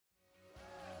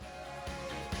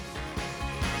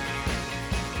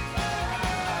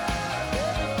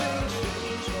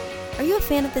you a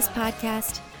fan of this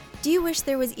podcast? Do you wish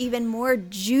there was even more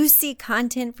juicy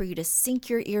content for you to sink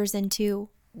your ears into?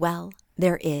 Well,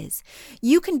 there is.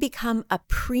 You can become a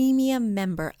premium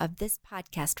member of this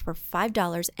podcast for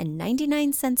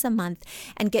 $5.99 a month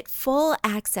and get full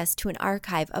access to an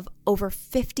archive of over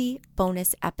 50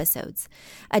 bonus episodes.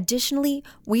 Additionally,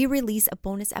 we release a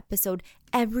bonus episode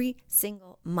every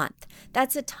single month.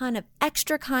 That's a ton of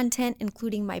extra content,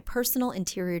 including my personal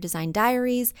interior design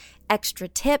diaries, extra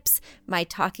tips, my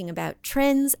talking about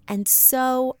trends, and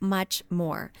so much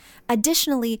more.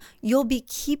 Additionally, you'll be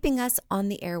keeping us on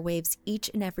the airwaves each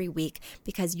and every week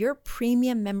because your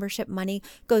premium membership money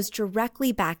goes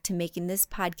directly back to making this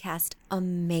podcast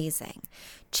amazing.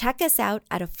 Check us out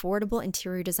at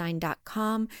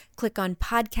affordableinteriordesign.com. Click on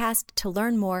podcast to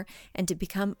learn more and to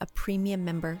become a premium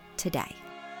member today.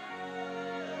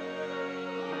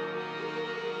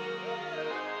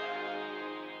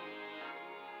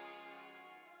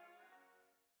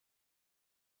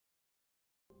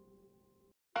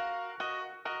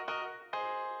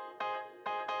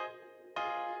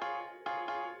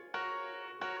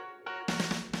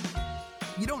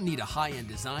 You don't need a high-end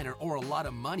designer or a lot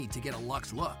of money to get a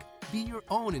luxe look. Be your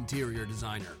own interior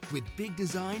designer with big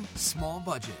design, small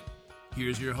budget.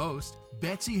 Here's your host,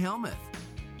 Betsy Helmuth.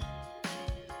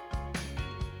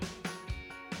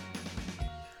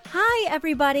 Hi,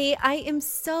 everybody. I am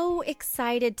so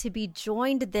excited to be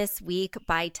joined this week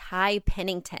by Ty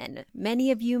Pennington. Many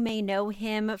of you may know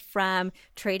him from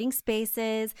Trading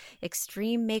Spaces,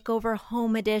 Extreme Makeover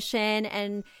Home Edition,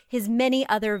 and his many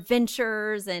other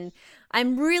ventures. And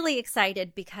I'm really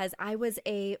excited because I was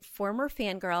a former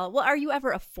fangirl. Well, are you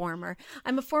ever a former?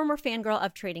 I'm a former fangirl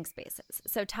of Trading Spaces.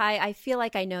 So, Ty, I feel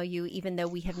like I know you even though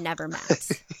we have never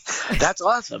met. That's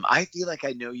awesome. I feel like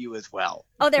I know you as well.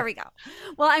 Oh, there we go.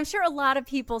 Well, I'm sure a lot of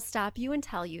people stop you and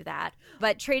tell you that,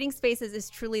 but Trading Spaces is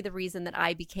truly the reason that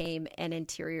I became an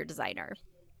interior designer.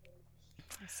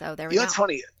 So there we go. It's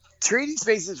funny. Trading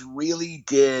Spaces really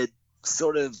did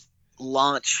sort of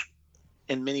launch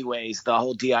in many ways the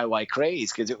whole DIY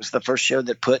craze because it was the first show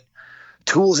that put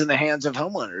tools in the hands of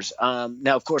homeowners.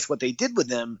 Now, of course, what they did with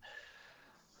them,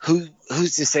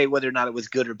 who's to say whether or not it was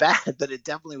good or bad, but it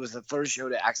definitely was the first show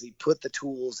to actually put the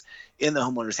tools in the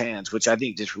homeowner's hands, which I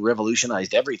think just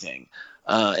revolutionized everything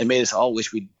and made us all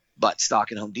wish we'd bought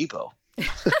stock in Home Depot.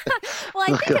 Well,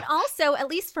 I think it also, at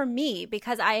least for me,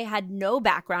 because I had no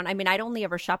background, I mean, I'd only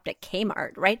ever shopped at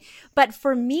Kmart, right? But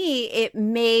for me, it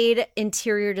made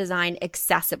interior design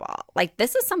accessible. Like,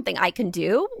 this is something I can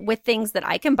do with things that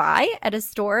I can buy at a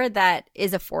store that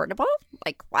is affordable.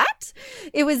 Like, what?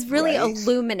 It was really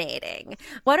illuminating.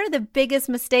 What are the biggest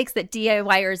mistakes that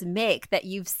DIYers make that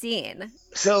you've seen?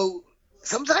 So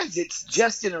sometimes it's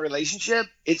just in a relationship.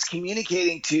 It's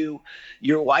communicating to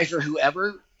your wife or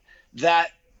whoever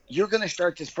that you're going to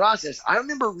start this process. I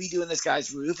remember redoing this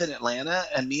guy's roof in Atlanta,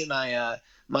 and me and my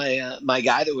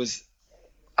guy that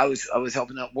I was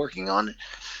helping out working on.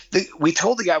 We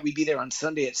told the guy we'd be there on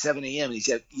Sunday at 7 a.m. And he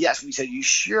said, yes. We said, you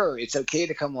sure it's okay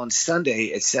to come on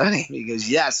Sunday at 7 a.m.? He goes,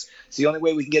 yes. It's the only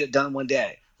way we can get it done in one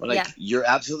day. We're like, You're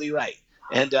absolutely right.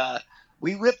 And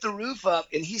we ripped the roof up,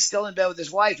 and he's still in bed with his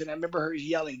wife. And I remember her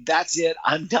yelling, that's it.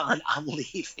 I'm done. I'm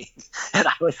leaving. And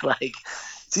I was like,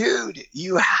 dude,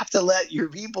 you have to let your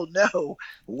people know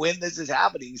when this is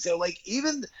happening. So like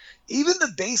even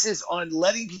the basis on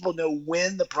letting people know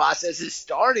when the process is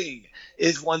starting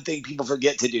is one thing people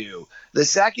forget to do. The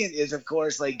second is, of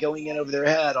course, like going in over their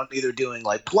head on either doing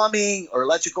like plumbing or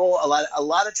electrical. A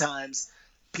lot of times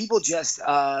people just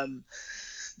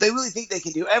they really think they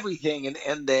can do everything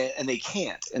and they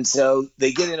can't. And so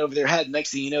they get in over their head.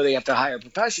 Next thing you know, they have to hire a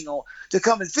professional to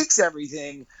come and fix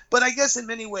everything. But I guess in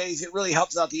many ways, it really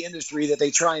helps out the industry that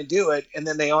they try and do it, and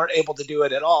then they aren't able to do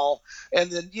it at all. And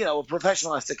then, a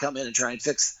professional has to come in and try and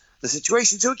fix the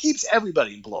situation. So it keeps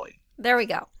everybody employed. There we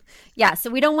go. Yeah, so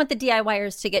we don't want the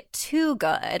DIYers to get too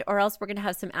good, or else we're going to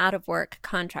have some out-of-work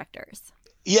contractors.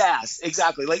 Yes,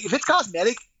 exactly. Like if it's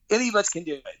cosmetic, any of us can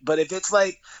do it. But if it's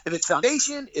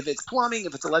foundation, if it's plumbing,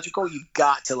 if it's electrical, you've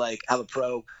got to have a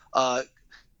pro and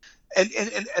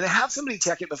have somebody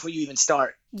check it before you even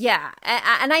start. Yeah.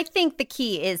 And I think the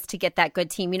key is to get that good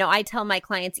team. I tell my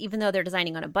clients, even though they're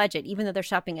designing on a budget, even though they're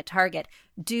shopping at Target,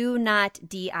 do not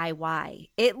DIY.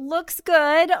 It looks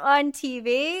good on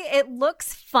TV. It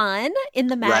looks fun in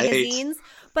the magazines. Right.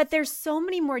 But there's so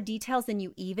many more details than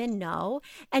you even know.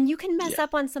 And you can mess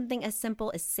up on something as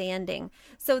simple as sanding.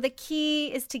 So the key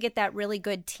is to get that really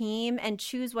good team and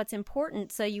choose what's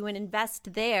important so you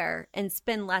invest there and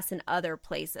spend less in other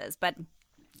places. But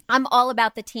I'm all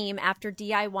about the team after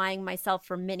DIYing myself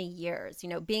for many years,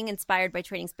 being inspired by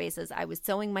Trading Spaces. I was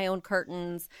sewing my own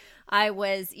curtains. I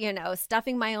was,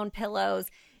 stuffing my own pillows.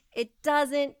 It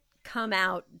doesn't come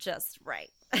out just right.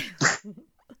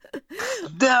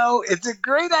 No, it's a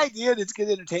great idea and it's good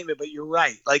entertainment, but you're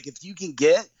right. Like if you can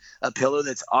get a pillow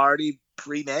that's already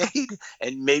pre-made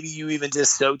and maybe you even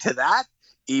just sew to that,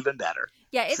 even better.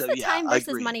 Yeah, it's the time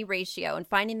versus money ratio, and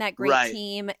finding that great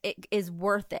team is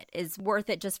worth it. Is worth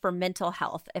it just for mental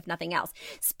health, if nothing else.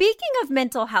 Speaking of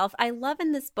mental health, I love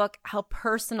in this book how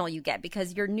personal you get,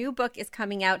 because your new book is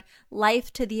coming out,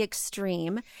 Life to the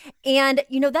Extreme. And,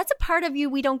 that's a part of you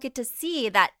we don't get to see,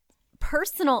 that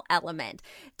personal element.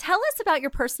 Tell us about your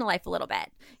personal life a little bit.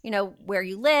 Where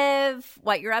you live,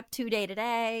 what you're up to day to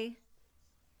day.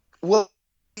 Well,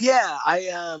 yeah,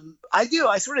 I do.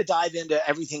 I sort of dive into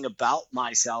everything about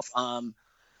myself. From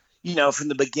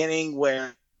the beginning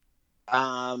where,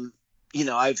 I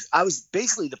was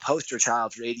basically the poster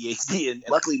child for ADHD, and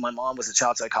luckily my mom was a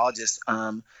child psychologist.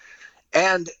 And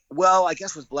I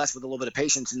guess was blessed with a little bit of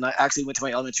patience, and I actually went to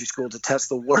my elementary school to test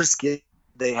the worst kid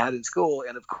they had in school,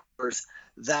 and of course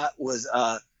that was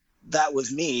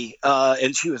me.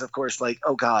 And she was, of course, like,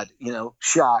 oh God,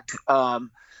 shocked.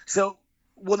 So.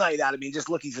 Well, not that. I mean, just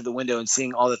looking through the window and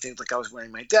seeing all the things, like I was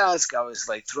wearing my desk, I was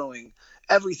like throwing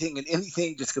everything and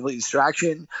anything, just complete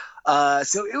distraction.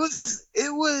 So it was,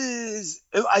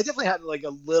 I definitely had like a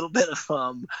little bit of,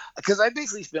 because I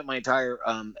basically spent my entire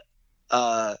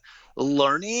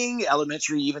learning,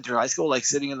 elementary, even through high school, like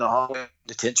sitting in the hallway of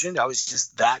detention. I was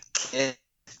just that kid.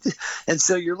 And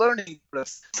so your learning sort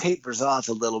of tapers off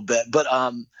a little bit. But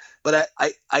I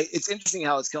it's interesting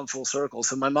how it's come full circle.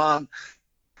 So my mom,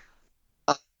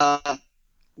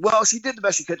 she did the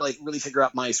best she could to like really figure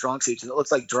out my strong suits, and it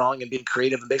looks like drawing and being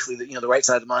creative, and basically the right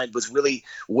side of the mind was really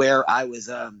where I was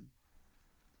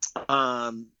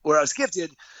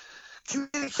gifted.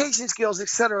 Communication skills,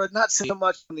 etc., not so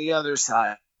much on the other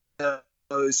side. So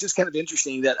it was just kind of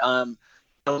interesting that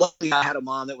luckily I had a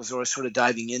mom that was sort of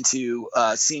diving into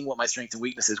seeing what my strengths and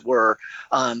weaknesses were.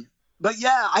 But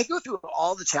yeah, I go through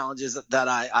all the challenges that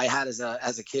I had as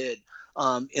a kid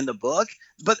in the book.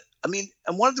 But I mean,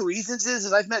 and one of the reasons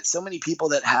is I've met so many people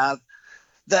that have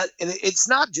that, and it's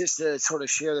not just to sort of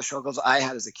share the struggles I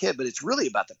had as a kid, but it's really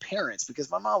about the parents, because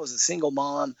my mom was a single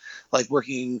mom, like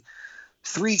working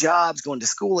 3 jobs, going to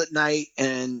school at night.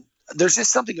 And there's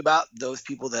just something about those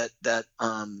people that there's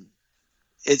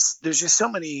just so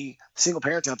many single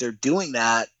parents out there doing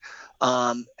that.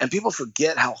 And people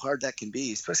forget how hard that can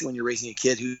be, especially when you're raising a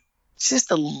kid who's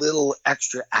just a little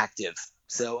extra active.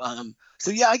 So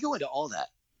yeah, I go into all that.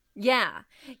 Yeah.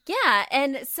 Yeah.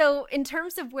 And so in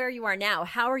terms of where you are now,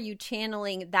 how are you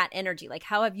channeling that energy? Like,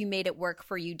 how have you made it work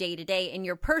for you day to day in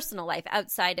your personal life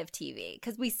outside of TV?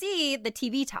 Because we see the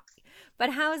TV talk, but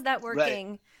how is that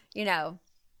working? Right.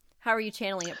 How are you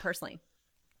channeling it personally?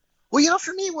 Well,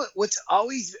 for me,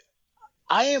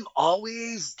 I am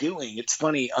always doing, it's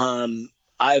funny. I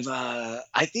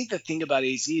think the thing about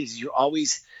AZ is you're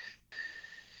always,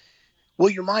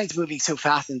 your mind's moving so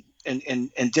fast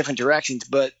in different directions,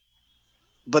 but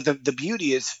the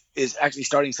beauty is actually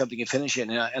starting something and finishing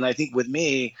it. And I think with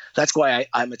me, that's why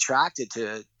I'm attracted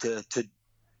to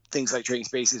things like Trading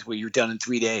Spaces, where you're done in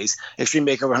 3 days. Extreme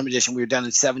Makeover Home Edition, we were done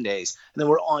in 7 days, and then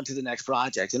we're on to the next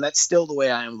project. And that's still the way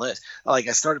I am lit. Like,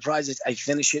 I start a project, I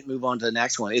finish it, move on to the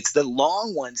next one. It's the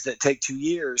long ones that take 2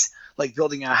 years, like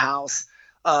building a house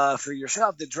for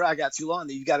yourself, that drag out too long,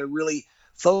 that you got to really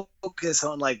focus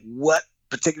on like what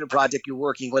particular project you're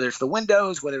working, whether it's the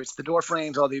windows, whether it's the door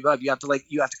frames, all the above. You have to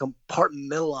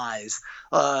compartmentalize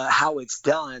how it's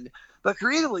done. But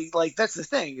creatively, like, that's the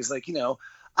thing, is like,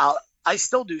 I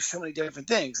still do so many different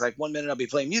things. Like, 1 minute I'll be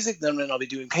playing music, then 1 minute I'll be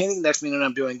doing painting, next minute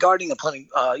I'm doing gardening, I'm planting,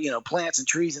 plants and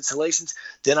trees, installations.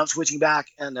 Then I'm switching back,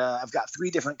 and I've got 3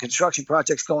 different construction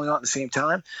projects going on at the same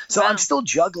time. So wow. I'm still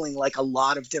juggling like a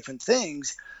lot of different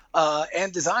things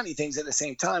and designing things at the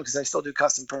same time, because I still do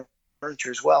custom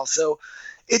furniture as well. So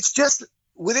it's just,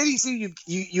 with ADC,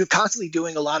 you're constantly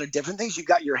doing a lot of different things. You've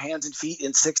got your hands and feet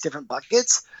in 6 different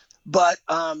buckets, but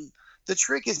the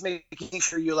trick is making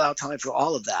sure you allow time for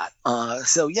all of that.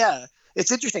 So yeah,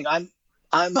 it's interesting. I'm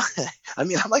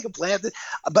like a plant,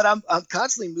 but I'm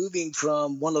constantly moving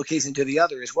from one location to the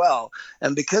other as well.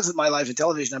 And because of my life in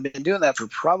television, I've been doing that for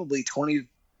probably 20 years.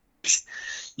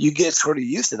 You get sort of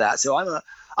used to that. So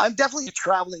I'm definitely a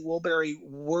traveling Woolberry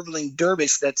whirling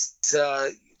dervish that's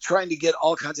trying to get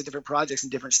all kinds of different projects in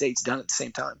different states done at the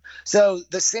same time. So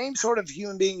the same sort of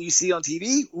human being you see on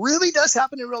TV really does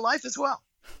happen in real life as well.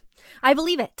 I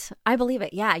believe it. I believe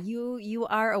it. Yeah, you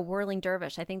are a whirling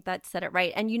dervish. I think that said it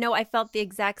right. And I felt the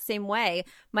exact same way.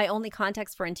 My only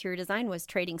context for interior design was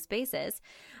trading spaces.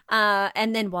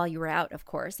 And then while you were out, of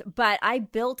course. But I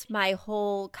built my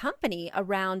whole company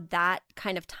around that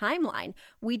kind of timeline.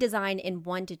 We design in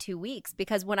 1 to 2 weeks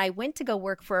because when I went to go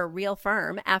work for a real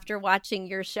firm after watching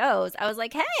your shows, I was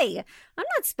like, hey, I'm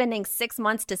not spending 6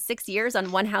 months to 6 years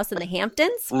on one house in the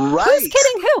Hamptons. Right. Who's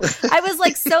kidding who? I was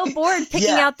like so bored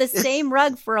picking out the same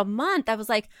rug for a month. I was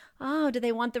like, oh, do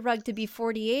they want the rug to be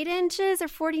 48 inches or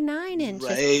 49 inches?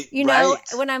 Right,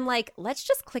 when I'm like, let's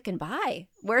just click and buy.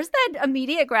 Where's that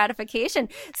immediate gratification?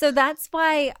 So that's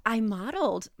why I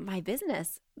modeled my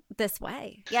business this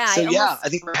way. Yeah. I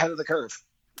think we're ahead of the curve.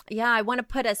 Yeah, I want to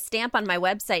put a stamp on my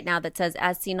website now that says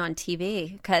as seen on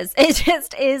TV because it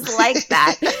just is like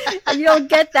that. You'll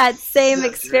get that same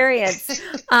experience.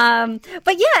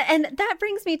 But yeah, and that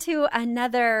brings me to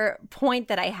another point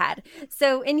that I had.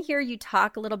 So in here, you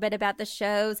talk a little bit about the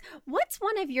shows. What's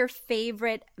one of your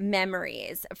favorite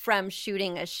memories from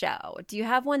shooting a show? Do you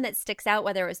have one that sticks out,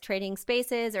 whether it was Trading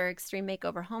Spaces or Extreme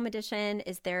Makeover Home Edition?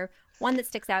 Is there one that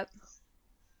sticks out?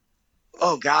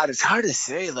 Oh God, it's hard to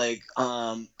say. Like,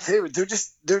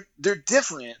 they're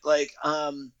different. Like,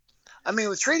 I mean,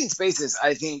 with Trading Spaces,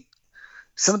 I think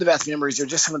some of the best memories are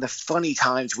just some of the funny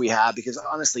times we have because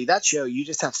honestly, that show, you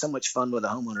just have so much fun with the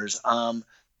homeowners.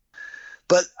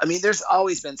 But I mean, there's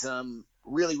always been some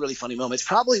really, really funny moments.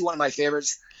 Probably one of my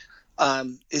favorites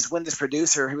is when this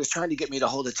producer who was trying to get me to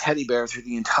hold a teddy bear through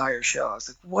the entire show. I was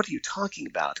like, what are you talking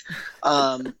about?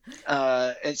 And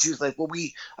she was like, well,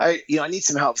 I need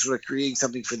some help sort of creating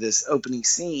something for this opening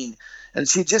scene. And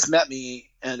she just met me.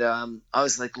 And I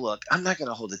was like, look, I'm not going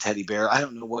to hold a teddy bear. I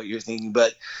don't know what you're thinking,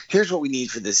 but here's what we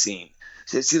need for this scene.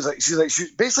 She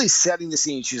was basically setting the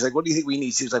scene. She was like, what do you think we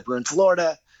need? She was like, we're in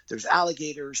Florida. There's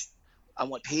alligators. I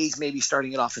want Paige maybe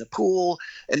starting it off in a pool.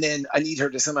 And then I need her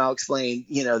to somehow explain,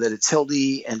 that it's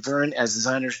Hildy and Vern as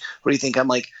designers. What do you think? I'm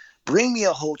like, bring me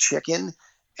a whole chicken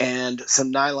and some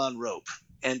nylon rope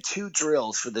and 2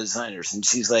 drills for the designers. And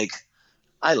she's like,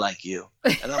 I like you.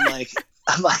 And I'm like,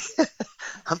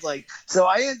 so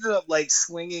I ended up like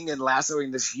swinging and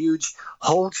lassoing this huge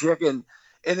whole chicken.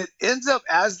 And it ends up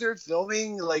as they're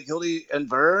filming like Hildy and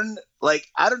Vern, like,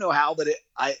 I don't know how, but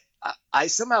I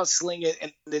somehow sling it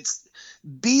and it's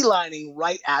beelining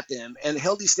right at them. And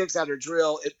Hildy sticks out her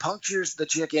drill. It punctures the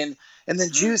chicken and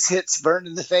then juice hits Vern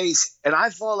in the face. And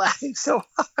I fall laughing so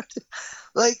hard.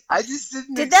 Like, I just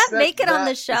didn't Did that make it on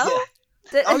the show?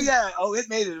 Yeah. Oh, yeah. Oh, it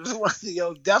made it. It was one of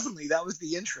the, definitely. That was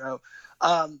the intro.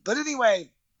 But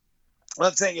anyway, what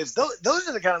I'm saying is those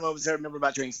are the kind of moments I remember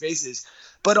about Trading Spaces.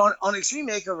 But on Extreme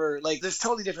Makeover, like, there's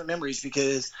totally different memories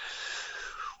because –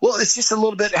 well, it's just a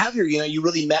little bit heavier. You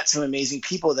really met some amazing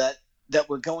people that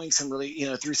were going some really,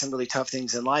 through some really tough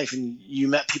things in life. And you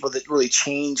met people that really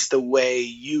changed the way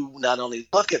you not only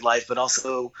look at life, but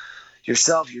also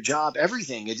yourself, your job,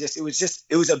 everything. It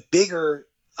was a bigger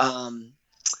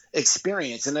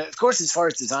experience. And of course, as far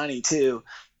as designing too,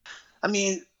 I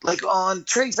mean, like on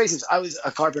Trading Spaces, I was a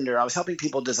carpenter. I was helping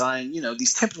people design,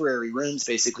 these temporary rooms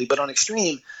basically. But on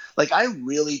Extreme, like, I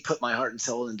really put my heart and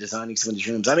soul in designing some of these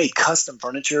rooms. I made custom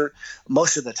furniture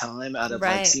most of the time out of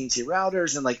like CNC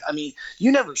routers. And like, I mean,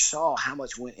 you never saw how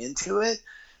much went into it,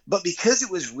 but because it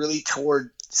was really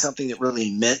toward something that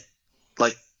really meant,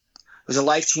 like, it was a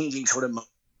life-changing sort of moment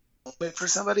for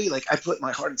somebody, like, I put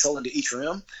my heart and soul into each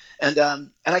room and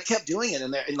I kept doing it.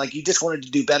 And like, you just wanted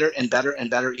to do better and better and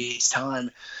better each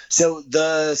time. So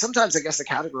sometimes I guess the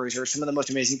categories are some of the most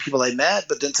amazing people I met,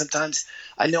 but then sometimes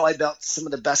I know I built some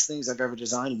of the best things I've ever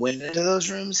designed went into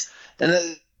those rooms. And at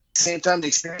the same time, the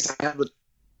experience I had with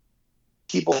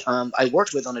people I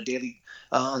worked with on a daily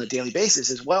basis,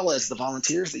 as well as the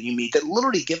volunteers that you meet that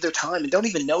literally give their time and don't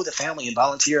even know the family and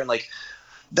volunteer. And like,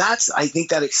 I think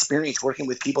that experience working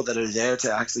with people that are there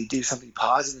to actually do something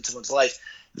positive in someone's life,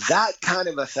 that kind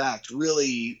of effect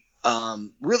really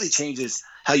changes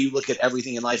how you look at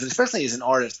everything in life. And especially as an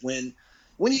artist, when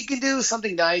you can do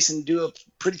something nice and do a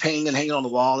pretty painting and hang it on the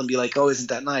wall and be like, oh, isn't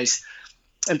that nice?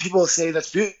 And people will say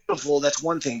that's beautiful. That's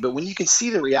one thing. But when you can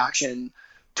see the reaction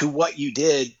to what you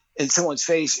did in someone's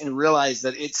face and realize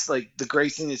that it's like the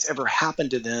great thing that's ever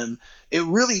happened to them, it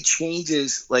really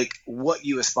changes like what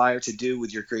you aspire to do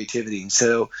with your creativity. And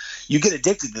so you get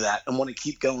addicted to that and want to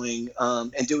keep going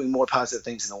and doing more positive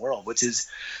things in the world, which is,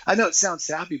 I know it sounds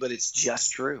sappy, but it's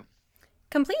just true.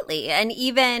 Completely. And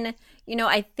even,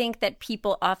 I think that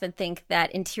people often think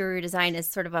that interior design is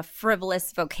sort of a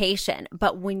frivolous vocation,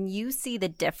 but when you see the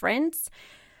difference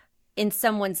in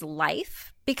someone's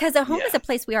life, because a home is a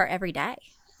place we are every day.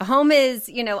 Home is,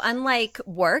 unlike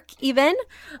work even,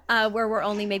 where we're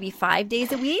only maybe 5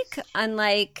 days a week,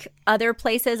 unlike other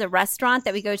places, a restaurant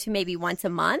that we go to maybe once a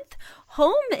month,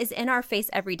 home is in our face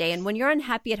every day. And when you're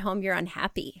unhappy at home, you're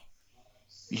unhappy.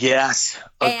 Yes,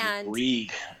 And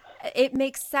agreed. it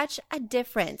makes such a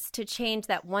difference to change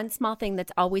that one small thing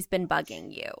that's always been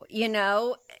bugging you.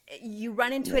 You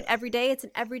run into it every day. It's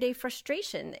an everyday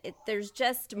frustration. There's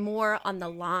just more on the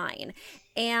line.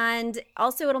 And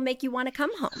also it'll make you want to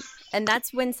come home. And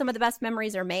that's when some of the best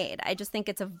memories are made. I just think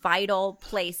it's a vital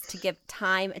place to give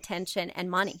time, attention, and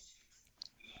money.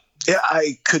 Yeah,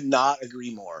 I could not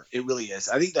agree more. It really is.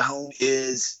 I think the home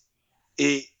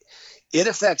it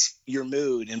affects your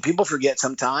mood, and people forget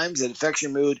sometimes it affects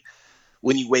your mood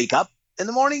when you wake up in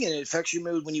the morning, and it affects your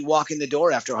mood when you walk in the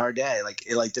door after a hard day.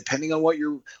 Like depending on what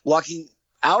you're walking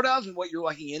out of and what you're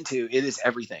walking into, it is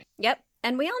everything. Yep.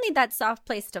 And we all need that soft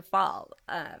place to fall.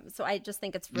 So I just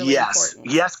think it's really important.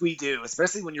 Yes, we do.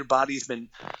 Especially when your body's been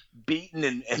beaten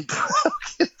and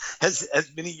broken as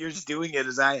many years doing it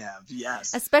as I have.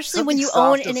 Yes. Especially Something when you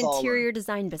own an soft to fall interior in.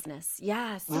 design business.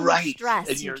 Yeah. So Right. much stress.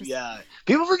 And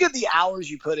people forget the hours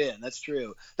you put in. That's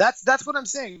true. That's what I'm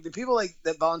saying. The people like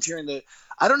that volunteer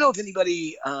I don't know if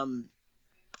anybody,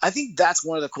 I think that's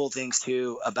one of the cool things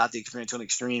too about the Experience on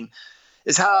Extreme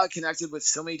is how I connected with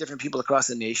so many different people across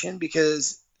the nation,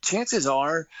 because chances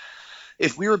are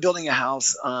if we were building a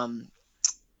house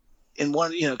in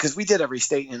one, because we did every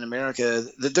state in America,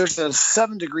 that there's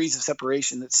 7 degrees of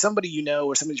separation that somebody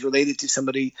or somebody's related to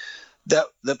somebody that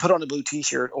put on a blue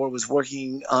t-shirt or was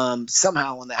working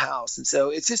somehow in the house. And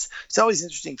so it's always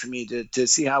interesting for me to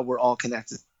see how we're all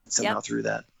connected somehow through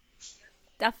that.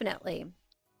 Definitely.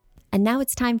 And now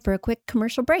it's time for a quick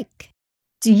commercial break.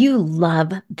 Do you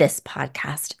love this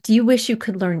podcast? Do you wish you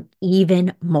could learn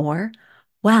even more?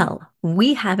 Well,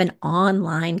 we have an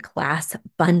online class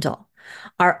bundle.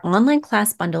 Our online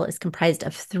class bundle is comprised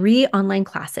of 3 online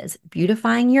classes: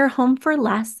 beautifying your home for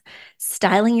less,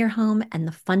 styling your home, and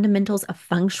the fundamentals of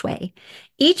feng shui.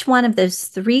 Each one of those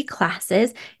 3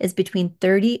 classes is between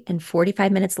 30 and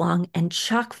 45 minutes long and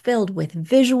chock filled with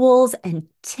visuals and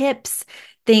tips,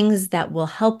 things that will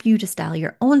help you to style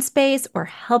your own space or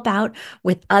help out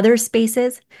with other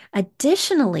spaces.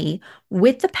 Additionally,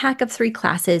 with the pack of 3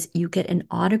 classes, you get an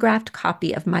autographed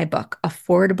copy of my book,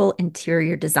 Affordable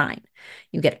Interior Design.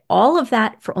 You get all of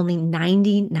that for only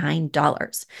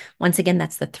 $99. Once again,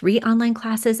 that's the 3 online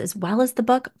classes as well as the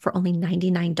book for only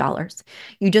 $99.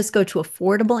 You just go to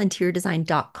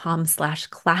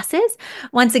affordableinteriordesign.com/classes.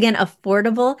 Once again,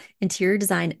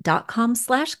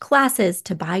 affordableinteriordesign.com/classes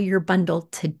to buy your bundle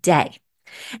today.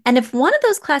 And if one of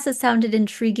those classes sounded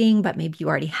intriguing, but maybe you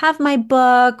already have my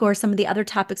book or some of the other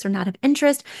topics are not of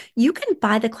interest, you can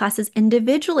buy the classes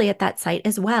individually at that site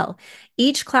as well.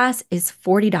 Each class is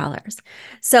 $40.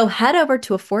 So head over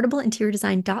to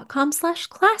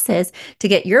affordableinteriordesign.com/classes to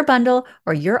get your bundle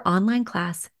or your online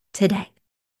class today.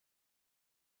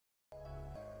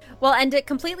 Well, and to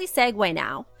completely segue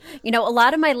now, a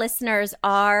lot of my listeners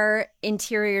are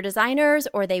interior designers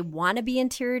or they want to be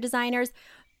interior designers.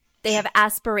 They have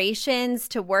aspirations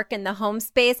to work in the home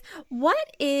space.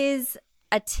 What is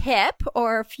a tip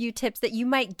or a few tips that you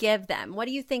might give them? What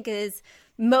do you think is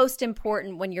most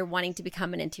important when you're wanting to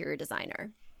become an interior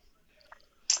designer?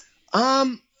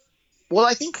 Well,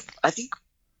 I think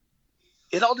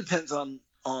it all depends on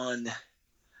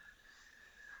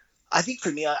I think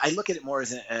for me, I look at it more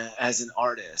as an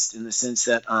artist in the sense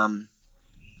that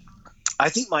I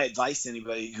think my advice to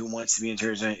anybody who wants to be an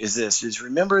interior designer is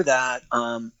remember that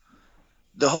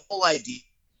the whole idea,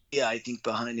 I think,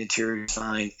 behind interior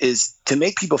design is to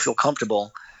make people feel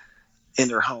comfortable in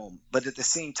their home. But at the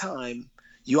same time,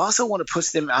 you also want to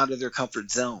push them out of their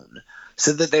comfort zone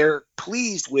so that they're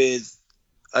pleased with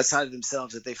a side of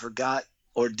themselves that they forgot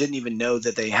or didn't even know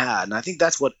that they had. And I think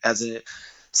that's what,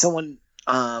 someone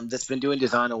that's been doing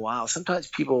design a while, sometimes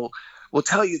people will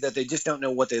tell you that they just don't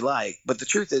know what they like. But the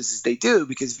truth is they do,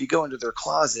 because if you go into their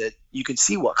closet, you can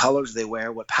see what colors they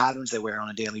wear, what patterns they wear on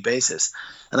a daily basis.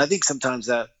 And I think sometimes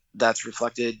that's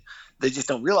reflected. They just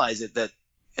don't realize it, that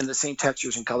in the same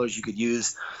textures and colors you could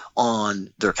use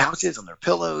on their couches, on their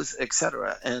pillows,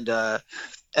 etc. And I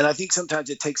think sometimes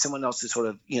it takes someone else to sort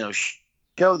of,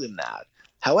 show them that.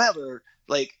 However,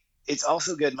 it's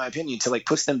also good, in my opinion, to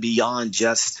push them beyond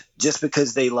just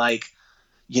because they like,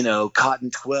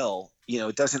 cotton twill.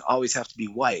 It doesn't always have to be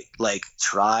white.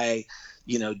 Try,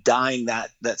 dyeing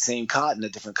that same cotton a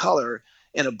different color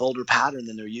in a bolder pattern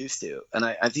than they're used to. And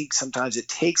I think sometimes it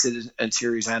takes an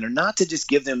interior designer not to just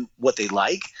give them what they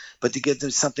like, but to give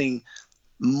them something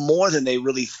more than they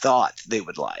really thought they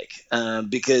would like.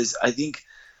 Because I think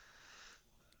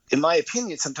in my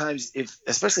opinion, sometimes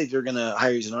especially if you're going to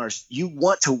hire as an artist, you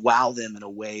want to wow them in a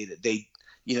way that they,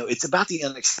 it's about the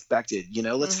unexpected.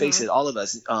 Let's face it, all of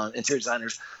us interior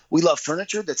designers, we love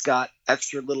furniture that's got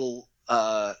extra little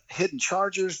hidden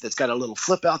chargers, that's got a little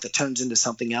flip out that turns into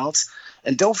something else.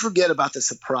 And don't forget about the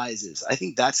surprises. I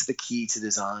think that's the key to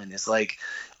design. Is like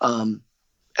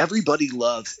everybody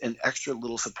loves an extra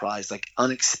little surprise, like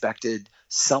unexpected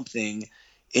something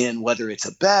in, whether it's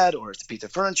a bed or it's a piece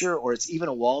of furniture or it's even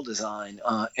a wall design,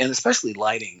 and especially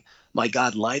lighting. My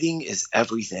God, lighting is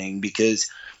everything, because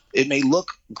it may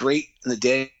look great in the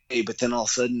day, but then all of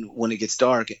a sudden when it gets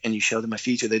dark and you show them a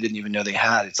feature they didn't even know they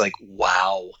had, it's like,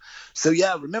 wow. So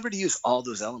yeah, remember to use all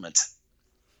those elements.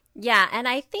 Yeah, and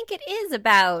I think it is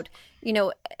about,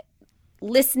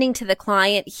 listening to the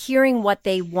client, hearing what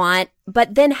they want,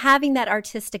 but then having that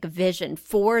artistic vision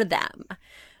for them.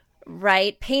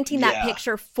 Right? Painting that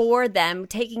picture for them,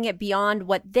 taking it beyond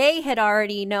what they had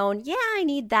already known. Yeah, I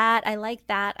need that. I like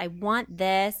that. I want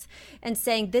this. And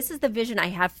saying, this is the vision I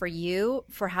have for you,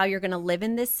 for how you're going to live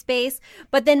in this space.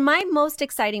 But then my most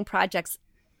exciting projects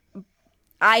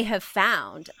I have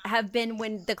found have been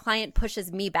when the client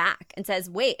pushes me back and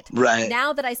says, wait,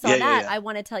 now that I saw that, I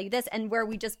want to tell you this. And where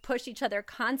we just push each other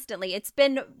constantly. It's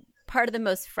been part of the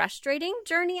most frustrating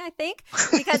journey, I think,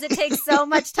 because it takes so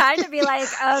much time to be like,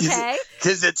 okay.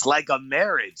 Because it's like a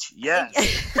marriage. Yes.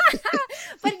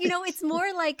 But, it's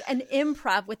more like an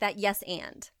improv with that yes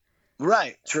and.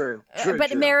 Right. True.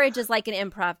 But marriage is like an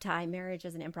improv tie. Marriage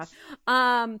is an improv.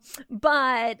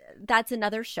 But that's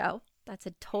another show. That's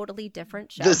a totally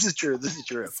different show. This is true.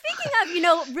 Speaking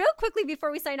of, real quickly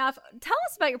before we sign off, tell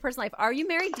us about your personal life. Are you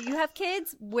married? Do you have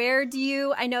kids?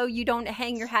 I know you don't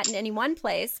hang your hat in any one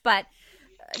place, but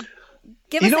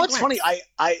give us a glimpse. What's funny?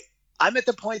 I'm at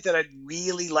the point that I'd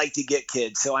really like to get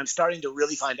kids. So I'm starting to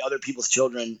really find other people's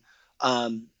children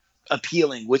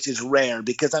appealing, which is rare,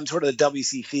 because I'm sort of the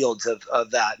W.C. Fields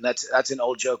of that. And that's an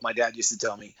old joke my dad used to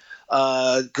tell me.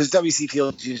 Because W.C.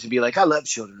 Fields used to be like, I love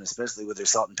children, especially with their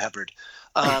salt and peppered.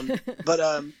 But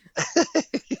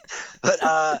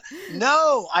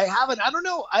no, I haven't.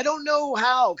 I don't know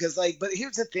how, but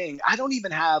here's the thing. I don't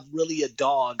even have really a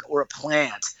dog or a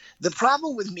plant. The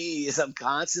problem with me is I'm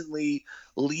constantly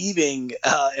leaving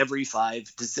every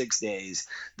 5 to 6 days.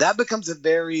 That becomes a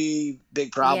very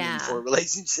big problem for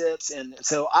relationships. And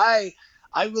so I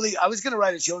was going to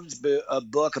write a children's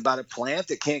book about a plant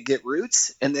that can't get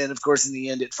roots. And then, of course, in the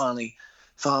end, it finally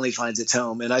finds its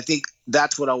home. And I think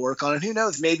that's what I'll work on. And who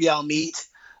knows, maybe I'll meet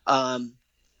a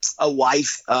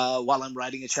wife while I'm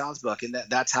writing a child's book. And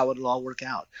that's how it'll all work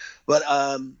out. But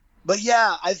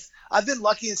yeah, I've been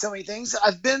lucky in so many things.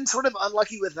 I've been sort of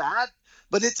unlucky with that.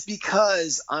 But it's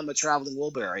because I'm a traveling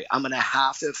Wilbury. I'm going to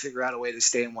have to figure out a way to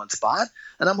stay in one spot.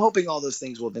 And I'm hoping all those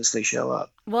things will eventually show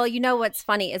up. Well, what's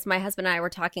funny is my husband and I were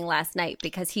talking last night,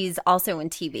 because he's also in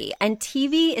TV. And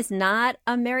TV is not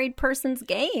a married person's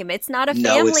game. It's not a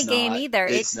family game either.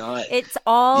 It's not. It's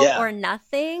all or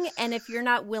nothing. And if you're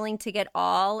not willing to get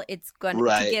all, it's going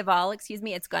to give all, it's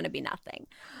going to be nothing.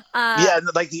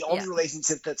 Like the only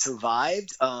relationship that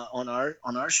survived on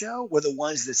our show were the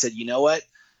ones that said, you know what?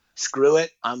 Screw it.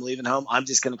 I'm leaving home. I'm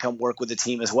just going to come work with the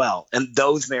team as well. And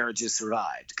those marriages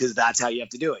survived, because that's how you have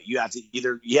to do it. You have to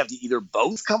either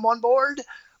both come on board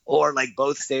or like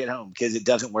both stay at home, because it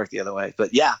doesn't work the other way.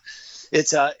 But yeah, you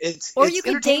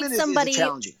could date somebody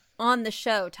on the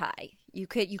show, Ty. You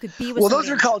could be with. Well, those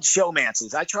are called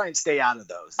showmances. I try and stay out of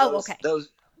those. Okay.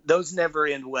 Those never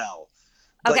end well.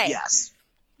 But okay. Yes.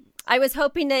 I was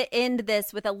hoping to end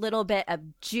this with a little bit of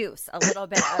juice, a little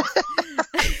bit of.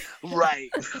 Right.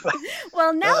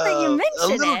 Well, now that you mention a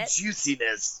little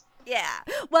juiciness. Yeah.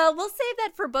 Well, we'll save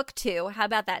that for book 2. How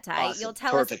about that, Ty? Awesome. You'll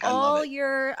tell Perfect. us all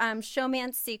your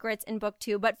showmance secrets in book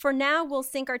 2. But for now, we'll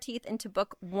sink our teeth into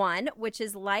book 1, which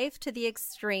is Life to the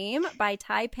Extreme by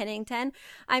Ty Pennington.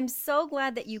 I'm so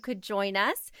glad that you could join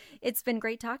us. It's been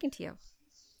great talking to you.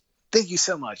 Thank you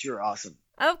so much. You're awesome.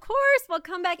 Of course. Well,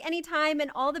 come back anytime,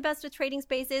 and all the best with Trading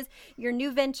Spaces, your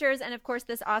new ventures, and of course,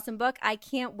 this awesome book. I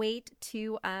can't wait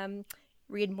to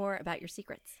read more about your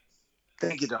secrets.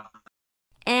 Thank you, Dawn.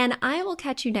 And I will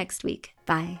catch you next week.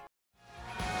 Bye.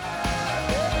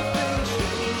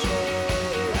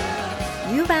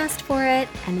 You've asked for it,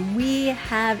 and we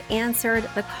have answered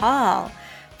the call.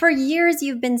 For years,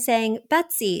 you've been saying,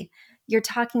 Betsy, you're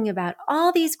talking about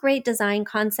all these great design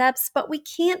concepts, but we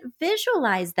can't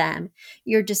visualize them.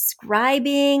 You're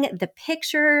describing the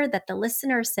picture that the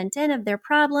listener sent in of their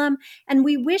problem, and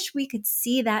we wish we could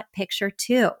see that picture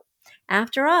too.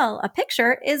 After all, a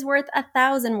picture is worth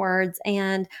 1,000 words,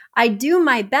 and I do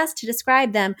my best to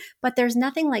describe them, but there's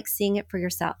nothing like seeing it for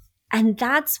yourself. And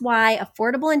that's why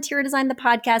Affordable Interior Design, the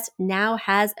podcast, now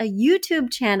has a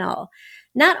YouTube channel.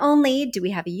 Not only do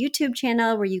we have a YouTube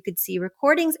channel where you could see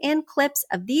recordings and clips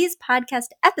of these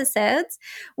podcast episodes,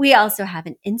 we also have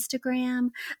an Instagram,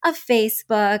 a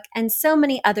Facebook, and so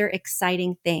many other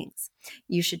exciting things.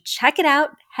 You should check it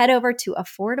out. Head over to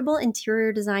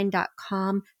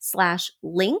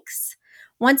affordableinteriordesign.com/links.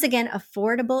 Once again,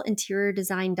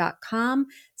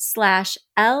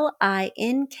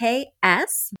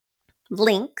 affordableinteriordesign.com/LINKS.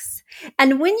 Links.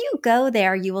 And when you go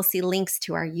there, you will see links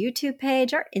to our YouTube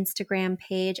page, our Instagram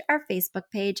page, our Facebook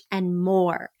page, and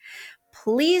more.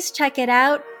 Please check it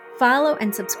out, follow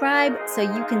and subscribe so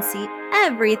you can see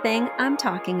everything I'm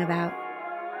talking about.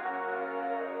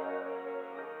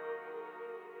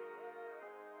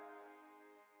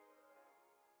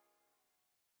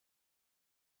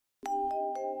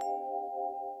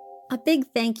 A big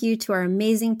thank you to our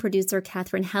amazing producer,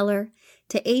 Catherine Heller,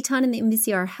 to Aton and the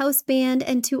MBCR House Band,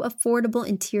 and to Affordable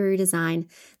Interior Design,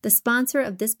 the sponsor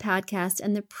of this podcast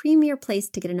and the premier place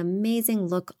to get an amazing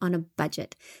look on a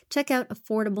budget. Check out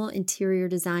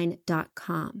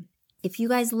affordableinteriordesign.com. If you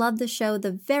guys love the show,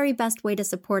 the very best way to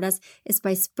support us is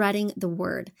by spreading the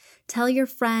word. Tell your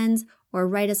friends or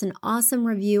write us an awesome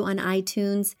review on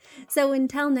iTunes. So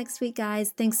until next week,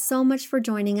 guys, thanks so much for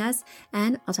joining us,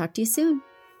 and I'll talk to you soon.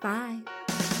 Bye.